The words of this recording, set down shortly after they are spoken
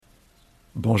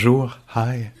Bonjour,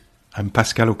 hi, I'm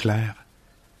Pascal Auclair.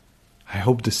 I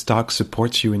hope this talk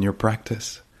supports you in your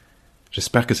practice.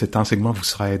 J'espère que cet enseignement vous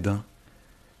sera aidant.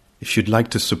 If you'd like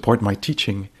to support my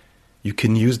teaching, you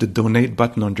can use the donate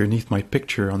button underneath my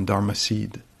picture on Dharma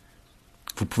Seed.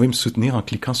 Vous pouvez me soutenir en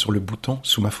cliquant sur le bouton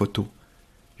sous ma photo.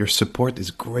 Your support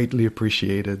is greatly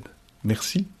appreciated.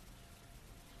 Merci.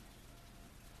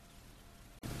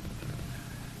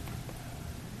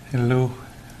 Hello,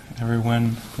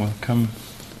 everyone. Welcome.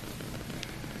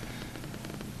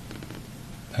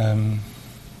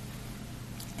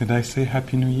 Did I say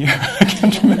Happy New Year? I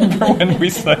can't remember when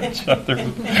we saw each other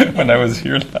when I was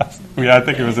here last. Yeah, I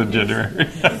think it was in January.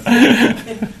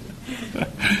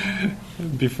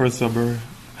 Before summer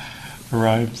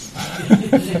arrives.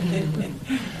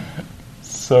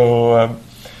 So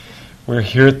we're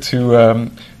here to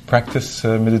practice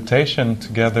meditation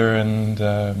together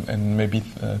and maybe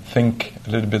think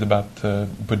a little bit about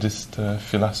Buddhist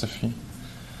philosophy.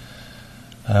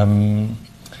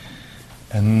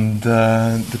 And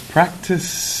the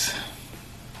practice,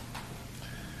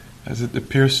 as it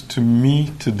appears to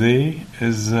me today,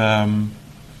 is kind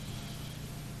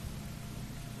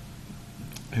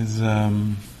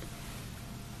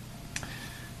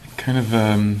of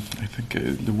I think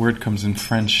the word comes in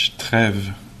French,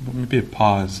 trêve, but maybe a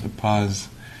pause,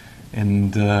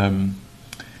 and the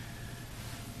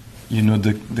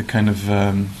kind of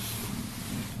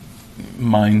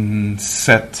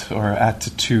mindset or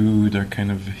attitude or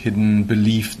kind of hidden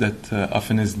belief that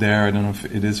often is there. I don't know if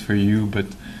it is for you, but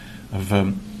of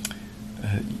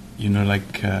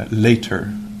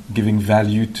later, giving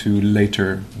value to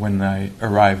later when I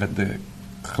arrive at the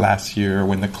class here,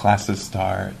 when the classes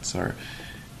starts, or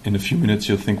in a few minutes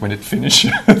you'll think when it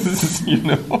finishes,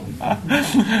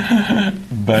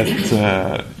 But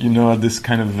this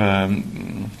kind of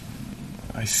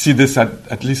I see this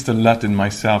at least a lot in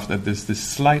myself, that there's this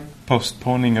slight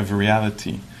postponing of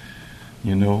reality.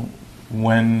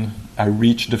 When I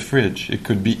reach the fridge, it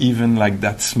could be even like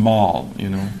that small,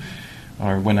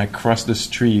 or when I cross the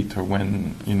street, or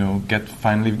when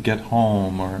finally get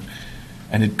home,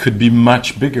 and it could be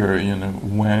much bigger,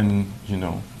 when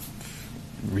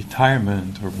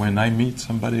retirement, or when I meet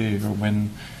somebody, or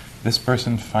when this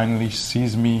person finally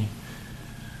sees me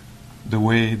the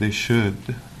way they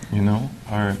should.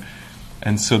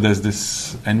 And so there's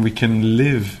this, and we can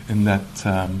live in that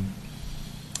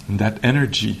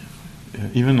energy,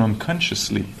 even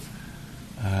unconsciously.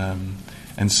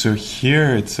 And so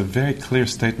here it's a very clear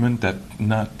statement that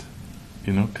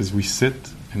because we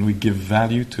sit and we give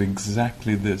value to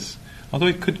exactly this. Although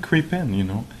it could creep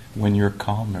in, when you're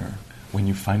calmer, when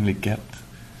you finally get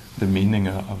the meaning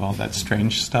of all that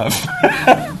strange stuff.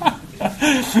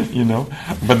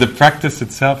 But the practice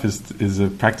itself is a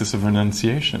practice of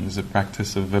renunciation, is a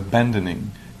practice of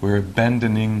abandoning. We're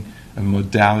abandoning a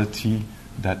modality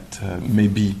that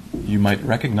maybe you might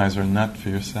recognize or not for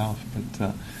yourself,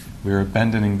 but we're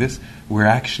abandoning this. We're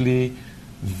actually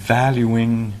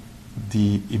valuing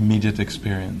the immediate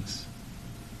experience.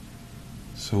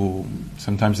 So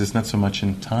sometimes it's not so much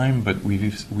in time, but we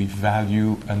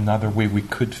value another way we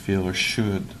could feel or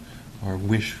should or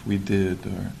wish we did,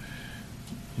 or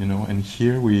and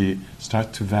here we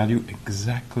start to value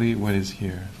exactly what is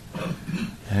here.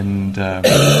 And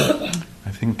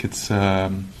I think it's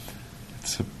a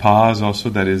pause also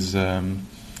that is, I'm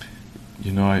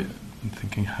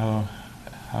thinking how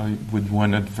would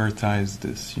one advertise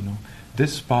this?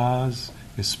 This pause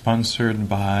is sponsored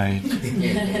by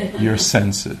your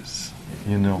senses.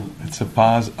 It's a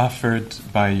pause offered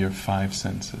by your 5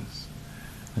 senses.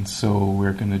 And so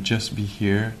we're going to just be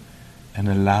here and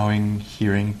allowing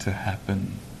hearing to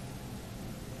happen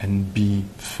and be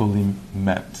fully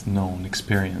met, known,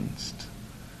 experienced.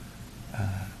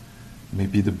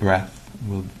 Maybe the breath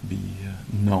will be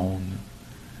known.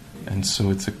 And so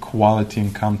it's a quality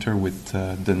encounter with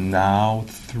the now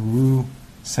through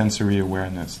sensory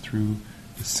awareness, through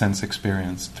the sense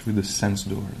experience, through the sense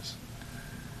doors.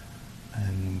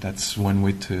 And that's one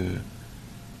way to,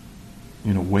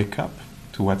 wake up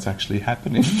to what's actually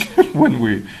happening when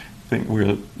we think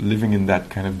we're living in that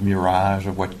kind of mirage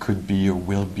of what could be or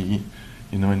will be,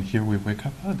 and here we wake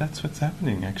up, oh, that's what's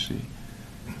happening actually,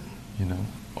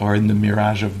 or in the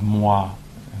mirage of moi,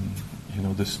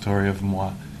 and the story of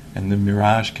moi, and the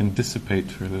mirage can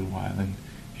dissipate for a little while, and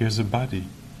here's a body,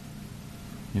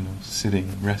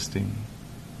 sitting, resting,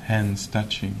 hands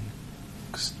touching,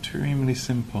 extremely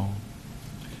simple,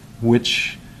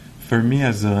 which for me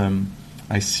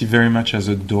I see very much as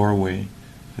a doorway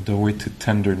to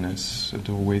tenderness, a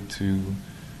doorway to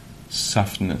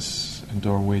softness, a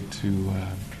doorway to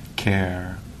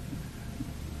care,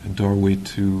 a doorway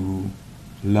to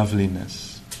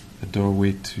loveliness, a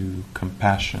doorway to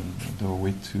compassion, a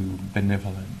doorway to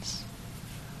benevolence.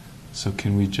 So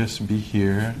can we just be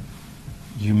here,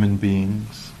 human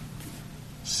beings,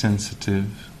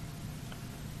 sensitive,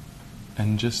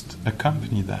 and just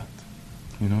accompany that,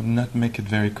 not make it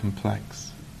very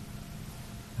complex.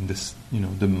 And this,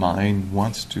 the mind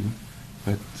wants to,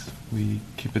 but we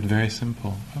keep it very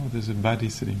simple. Oh, there's a body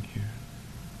sitting here.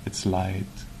 It's light,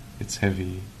 it's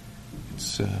heavy,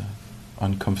 it's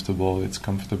uncomfortable, it's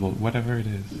comfortable, whatever it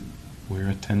is. We're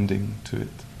attending to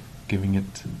it, giving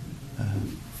it,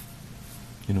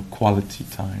 quality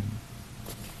time,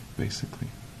 basically.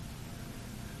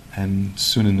 And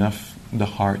soon enough, the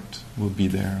heart will be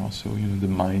there also. The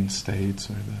mind states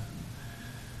or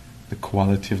the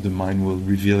quality of the mind will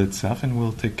reveal itself, and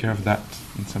we'll take care of that.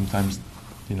 And sometimes,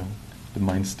 the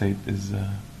mind state is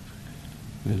a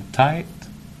little tight.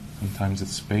 Sometimes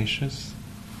it's spacious.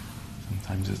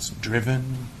 Sometimes it's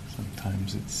driven.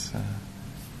 Sometimes it's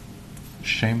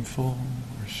shameful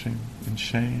or in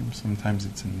shame. Sometimes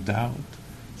it's in doubt.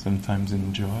 Sometimes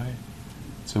in joy.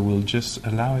 So we'll just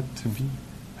allow it to be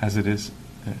as it is.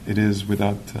 It is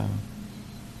without,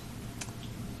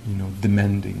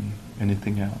 demanding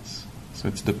anything else. So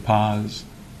it's the pause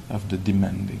of the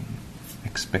demanding,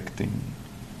 expecting,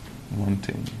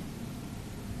 wanting.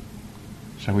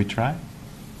 Shall we try?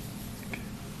 Okay.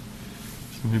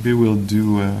 So maybe we'll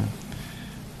do a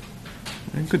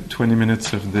good 20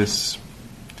 minutes of this,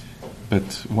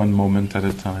 but one moment at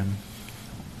a time.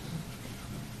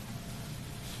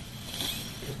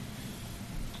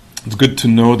 It's good to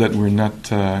know that we're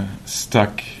not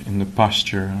stuck in the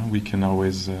posture. We can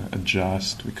always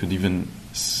adjust. We could even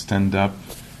stand up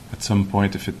at some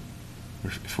point if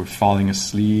we're falling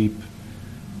asleep,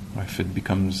 or if it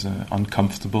becomes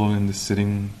uncomfortable in the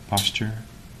sitting posture.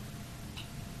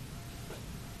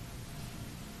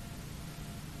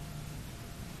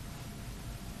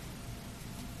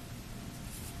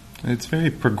 It's very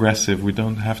progressive. We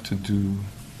don't have to do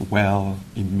well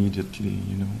immediately,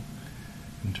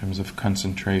 in terms of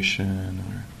concentration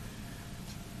or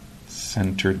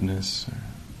centeredness.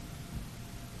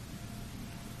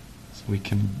 So we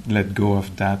can let go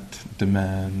of that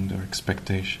demand or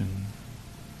expectation.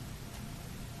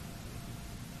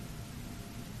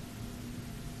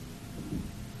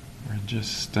 We're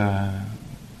just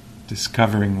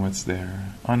discovering what's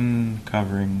there,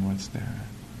 uncovering what's there.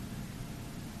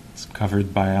 It's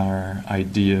covered by our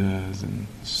ideas and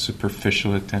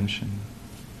superficial attention.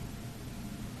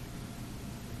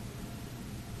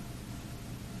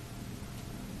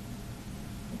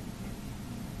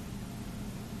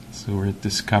 So we're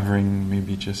discovering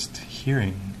maybe just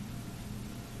hearing.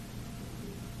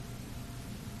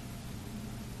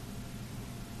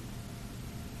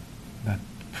 That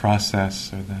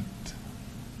process or that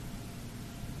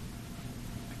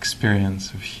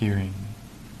experience of hearing.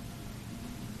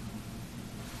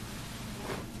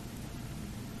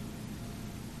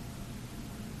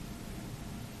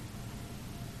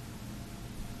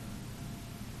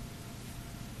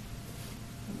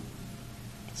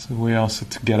 So we also,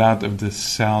 to get out of this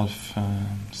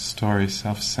self-story,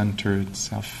 self-centered,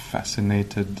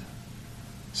 self-fascinated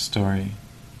story.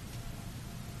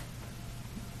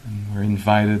 And we're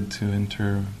invited to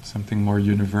enter something more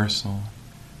universal,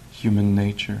 human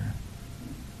nature.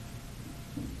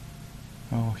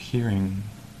 Oh, hearing.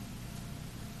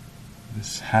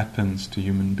 This happens to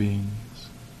human beings.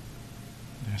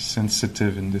 They're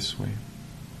sensitive in this way.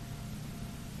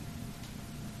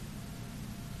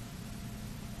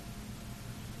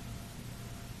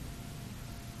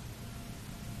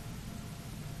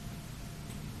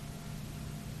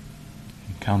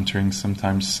 Encountering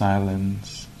sometimes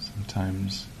silence,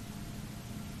 sometimes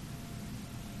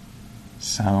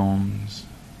sounds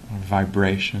or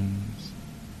vibrations.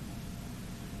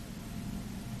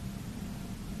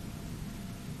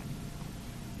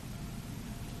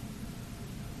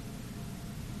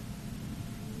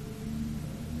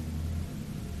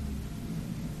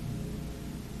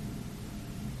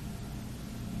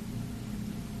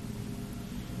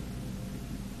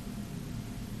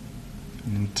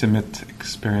 An intimate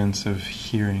experience of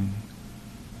hearing.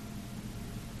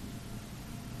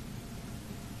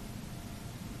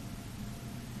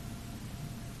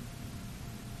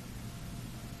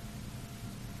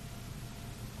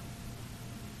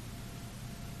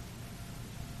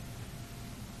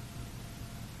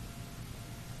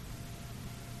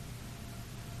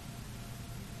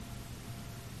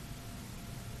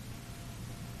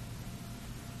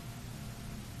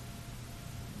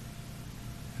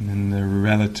 And in the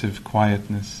relative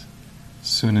quietness,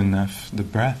 soon enough, the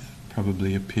breath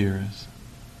probably appears.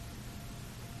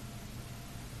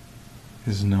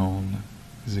 is known,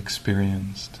 is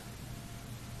experienced.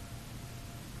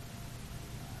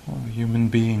 Oh, human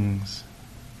beings,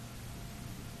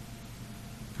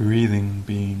 breathing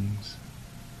beings.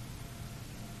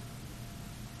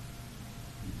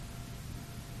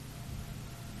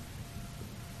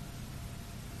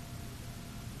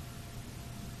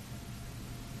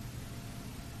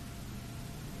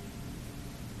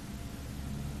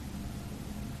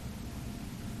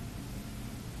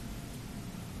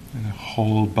 And the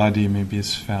whole body maybe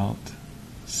is felt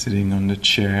sitting on the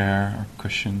chair or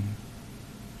cushion.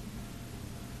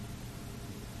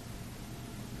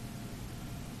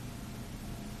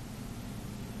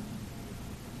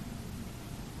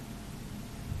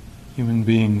 Human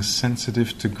beings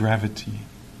sensitive to gravity,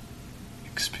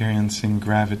 experiencing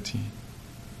gravity.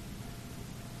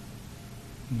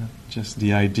 Not just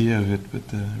the idea of it, but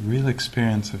the real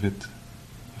experience of it,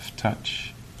 of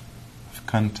touch, of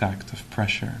contact, of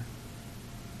pressure.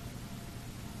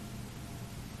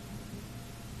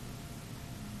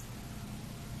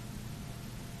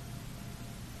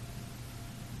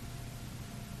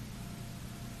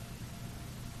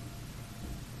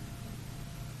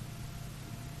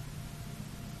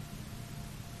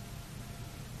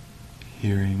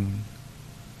 Hearing,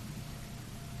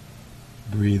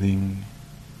 breathing,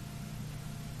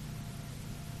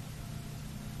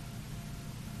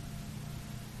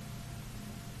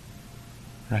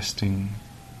 resting.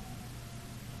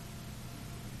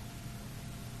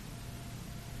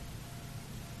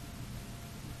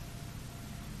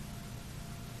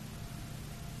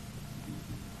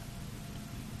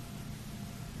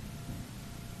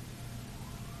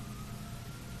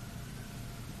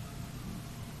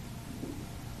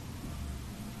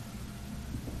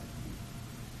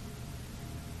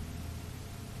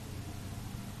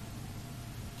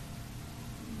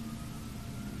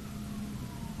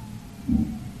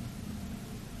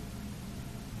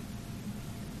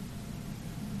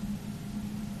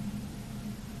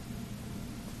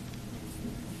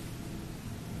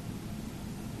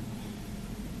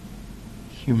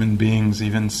 Human beings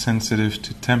even sensitive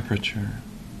to temperature.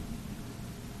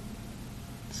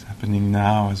 It's happening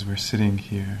now as we're sitting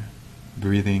here,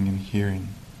 breathing and hearing.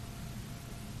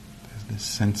 There's this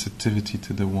sensitivity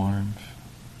to the warmth.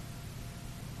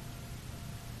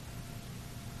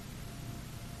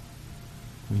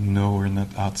 We know we're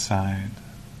not outside.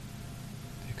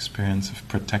 The experience of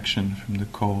protection from the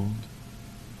cold.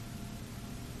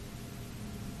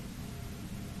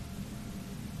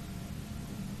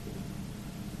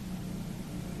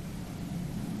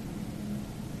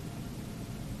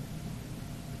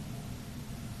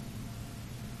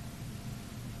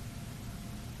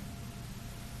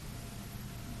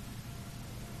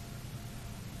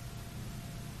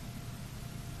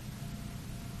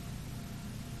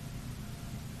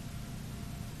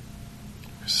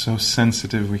 So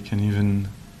sensitive we can even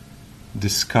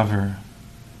discover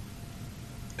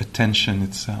attention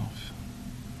itself.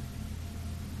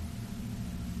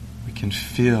 We can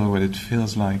feel what it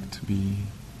feels like to be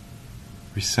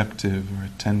receptive or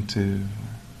attentive,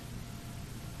 or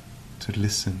to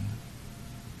listen.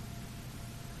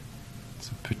 It's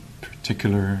a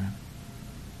particular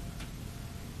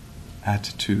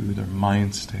attitude or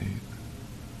mind state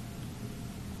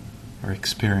or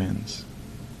experience.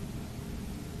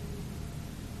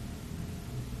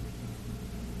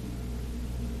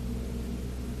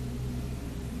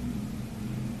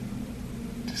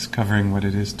 Discovering what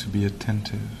it is to be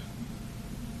attentive.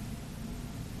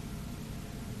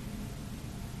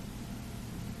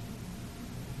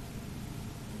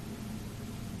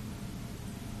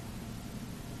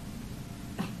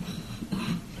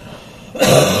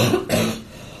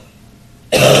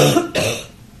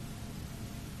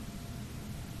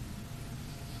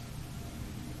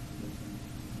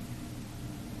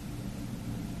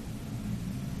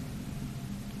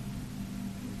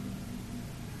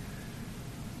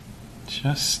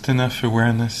 Just enough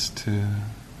awareness to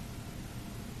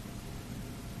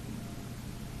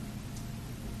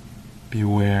be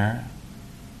aware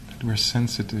that we're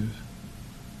sensitive.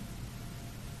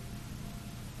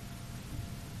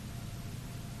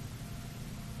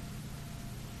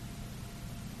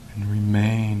 And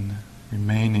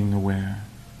remaining aware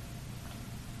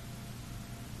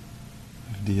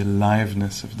of the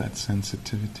aliveness of that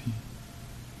sensitivity.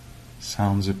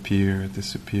 Sounds appear,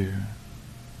 disappear.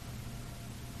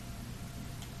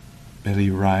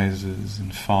 Belly rises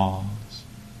and falls.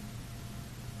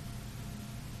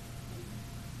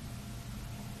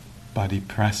 Body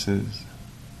presses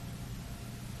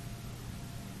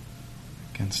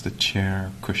against the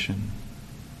chair or cushion.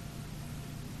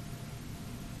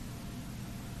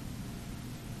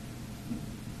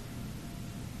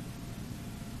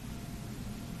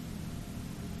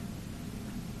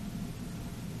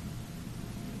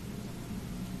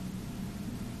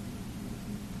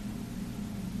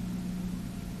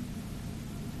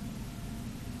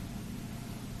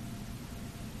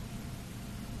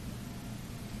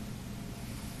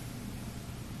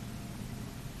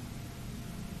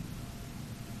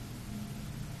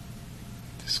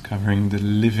 discovering the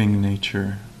living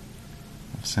nature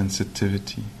of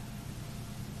sensitivity.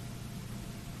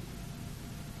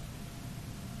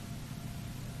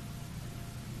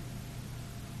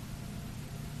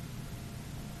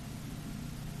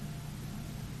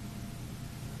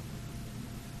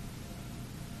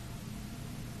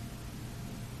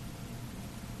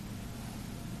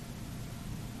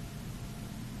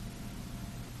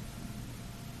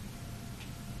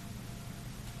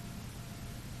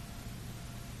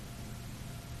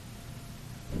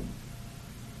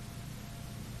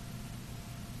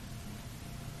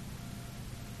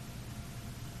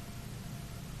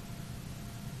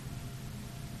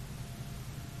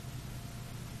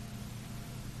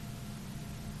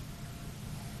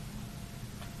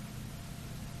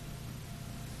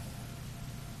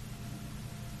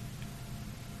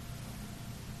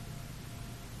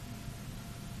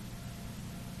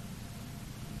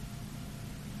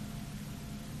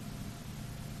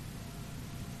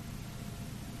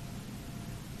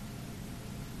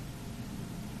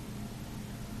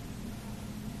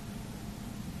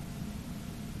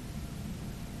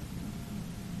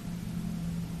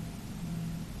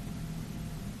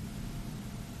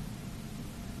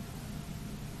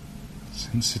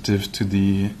 Sensitive to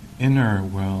the inner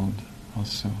world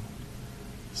also.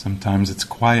 Sometimes it's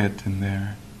quiet in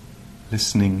there,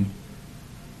 listening.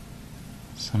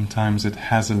 Sometimes it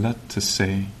has a lot to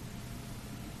say,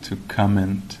 to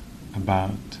comment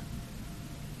about.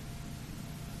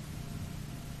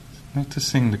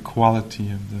 Noticing the quality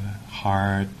of the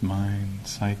heart, mind,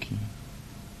 psyche.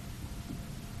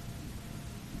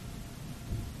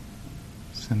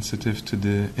 Sensitive to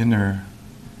the inner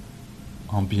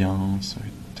ambiance or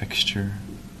texture.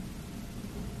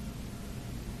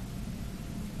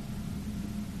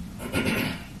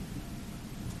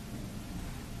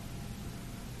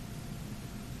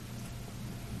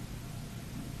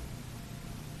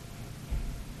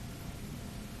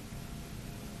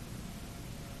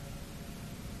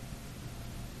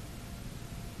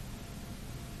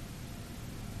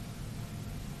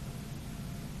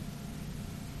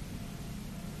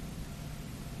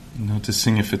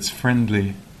 Noticing if it's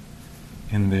friendly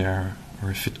in there or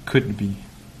if it could be.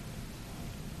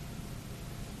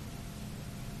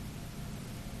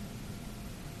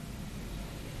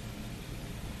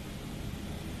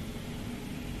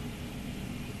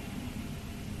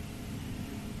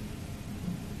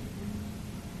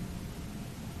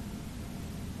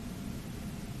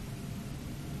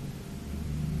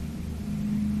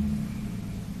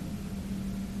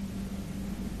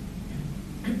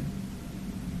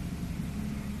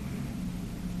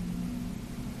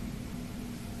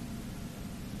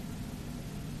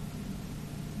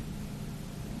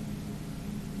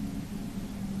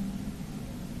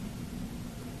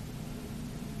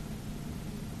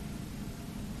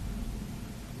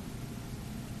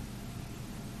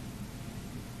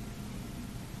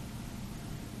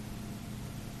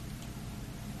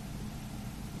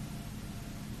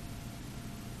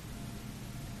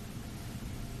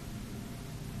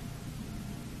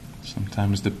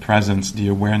 Sometimes the presence, the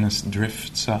awareness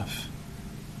drifts off,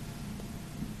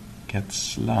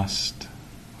 gets lost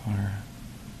or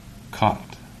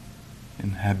caught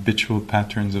in habitual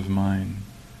patterns of mind,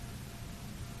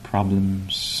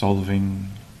 problem-solving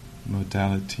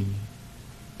modality,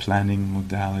 planning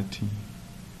modality,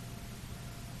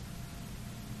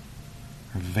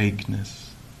 or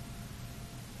vagueness.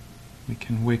 We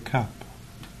can wake up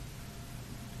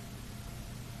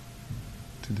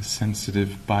to the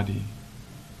sensitive body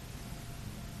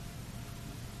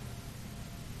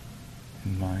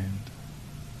and mind.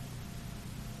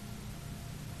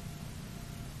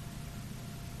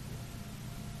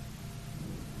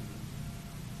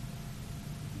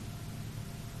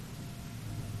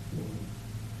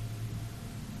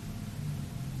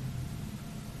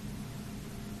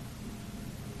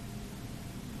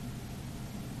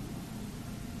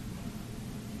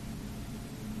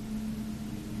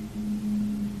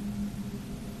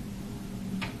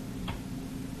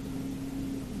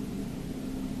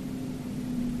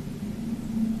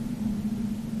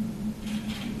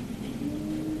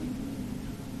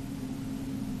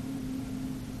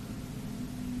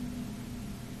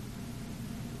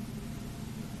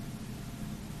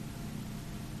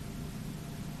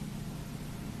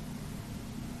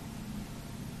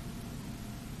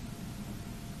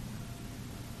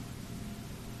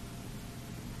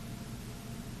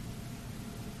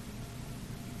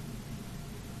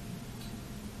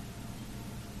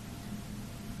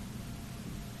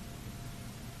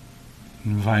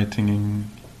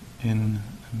 Inviting in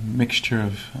a mixture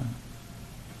of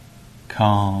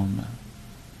calm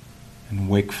and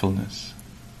wakefulness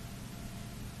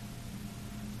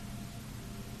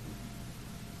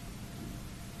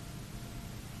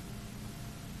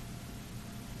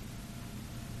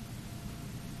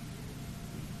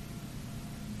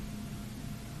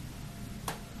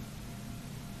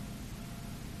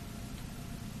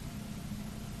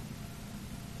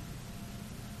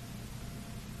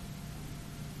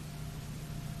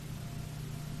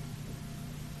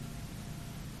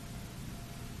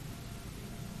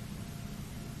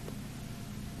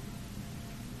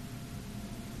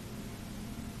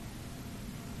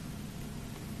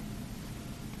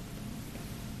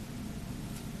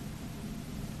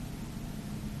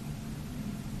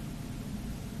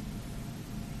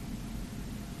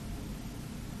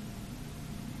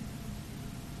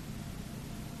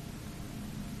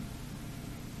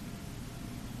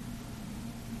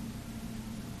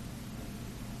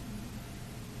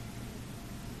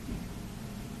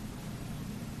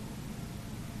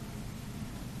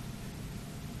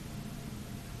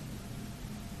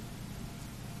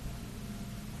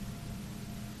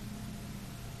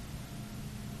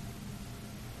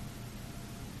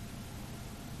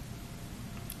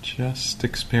Just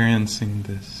experiencing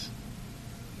this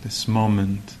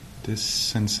moment, this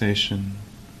sensation,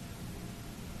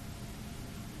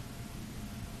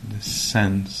 this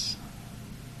sense.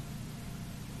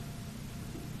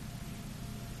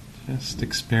 Just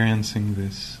experiencing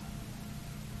this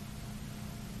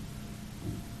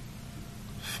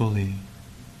fully.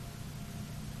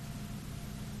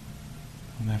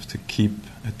 Don't have to keep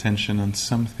attention on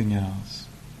something else.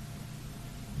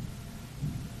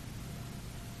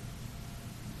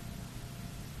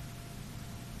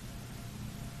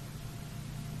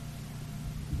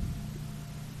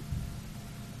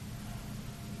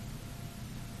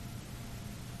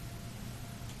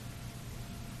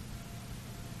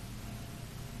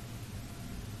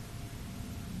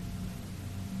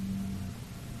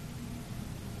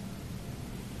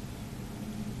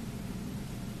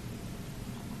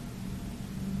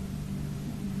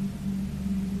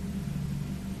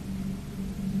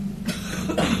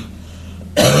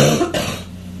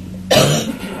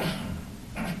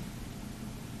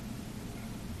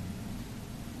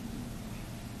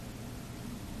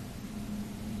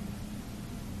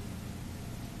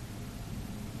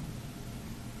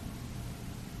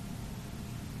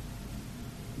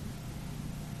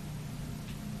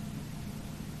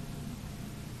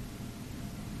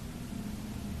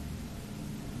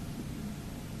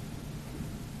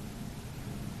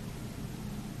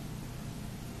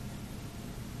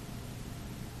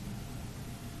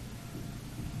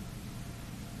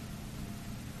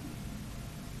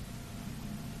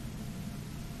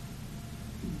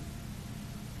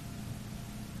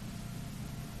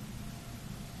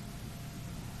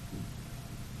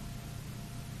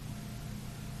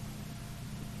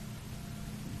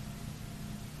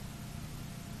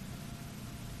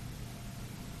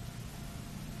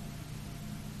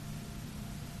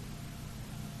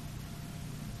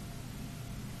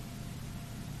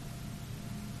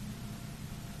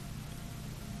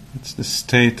 It's the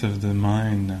state of the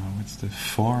mind now. It's the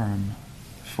formation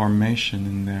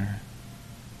in there.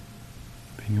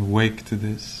 Being awake to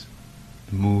this,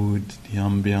 the mood, the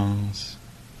ambiance,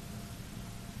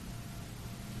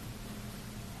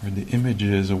 or the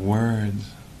images or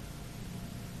words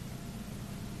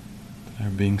that are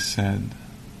being said,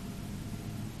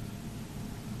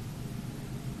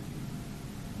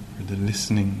 or the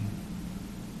listening,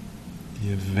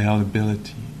 the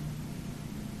availability.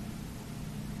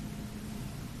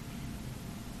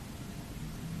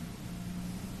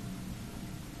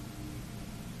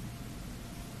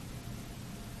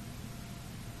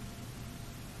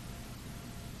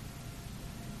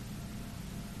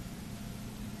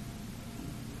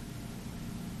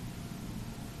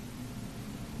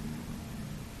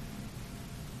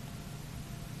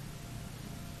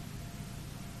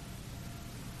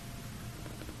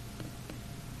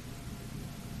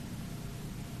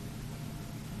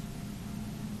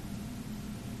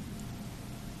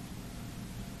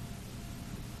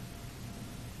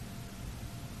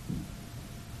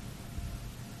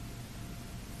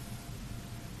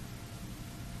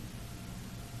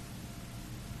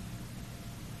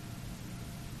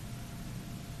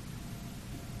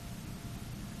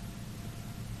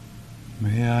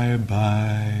 May I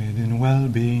abide in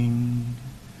well-being,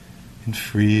 in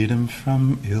freedom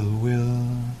from ill will,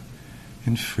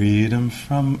 in freedom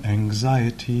from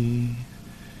anxiety,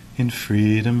 in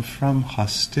freedom from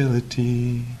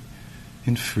hostility,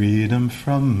 in freedom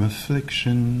from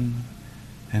affliction,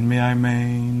 and may I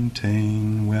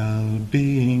maintain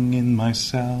well-being in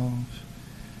myself.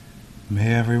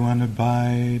 May everyone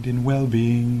abide in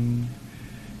well-being,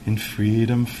 in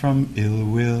freedom from ill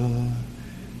will,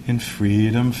 in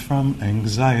freedom from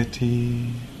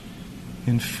anxiety,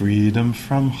 in freedom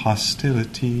from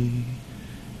hostility,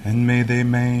 and may they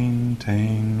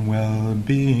maintain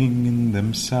well-being in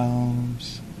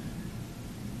themselves.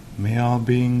 May all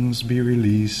beings be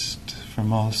released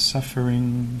from all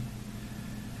suffering,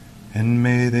 and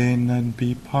may they not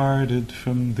be parted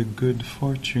from the good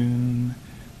fortune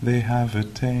they have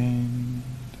attained.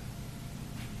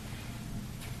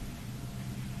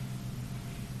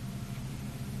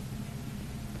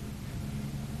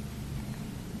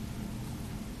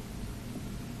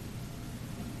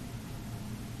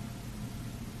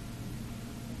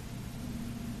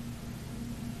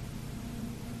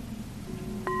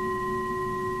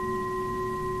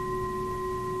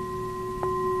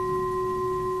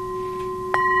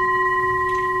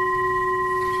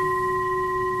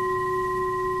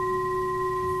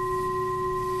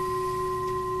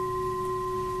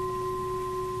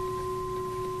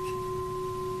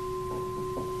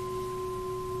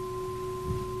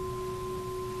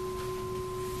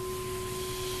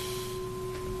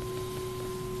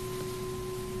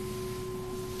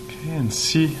 and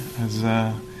see as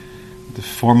the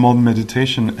formal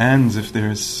meditation ends, if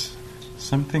there's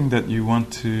something that you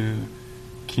want to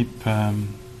keep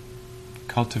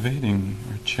cultivating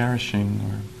or cherishing,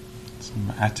 or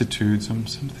some attitude,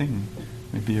 something,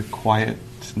 maybe a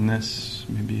quietness,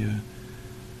 maybe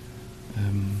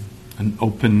an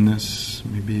openness,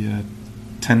 maybe a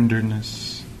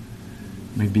tenderness,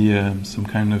 maybe some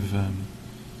kind of,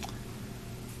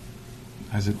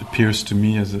 as it appears to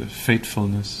me, as a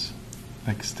faithfulness,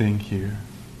 like staying here.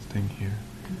 You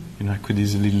know, I could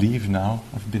easily leave now.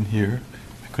 I've been here.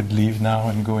 I could leave now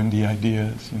and go in the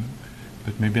ideas, you know.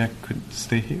 But maybe I could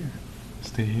stay here,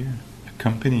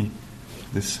 accompany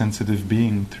this sensitive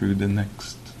being through the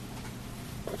next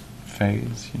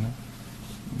phase, you know,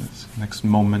 this next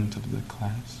moment of the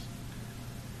class.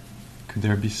 Could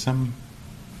there be some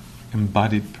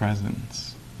embodied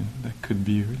presence, you know, that could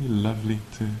be really lovely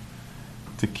to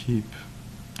keep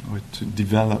or to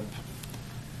develop?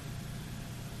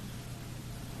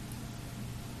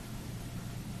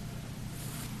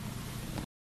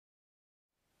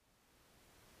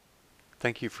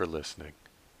 Thank you for listening.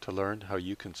 To learn how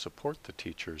you can support the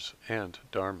teachers and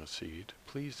Dharma Seed,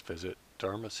 please visit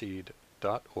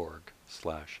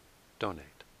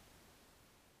dharmaseed.org/donate.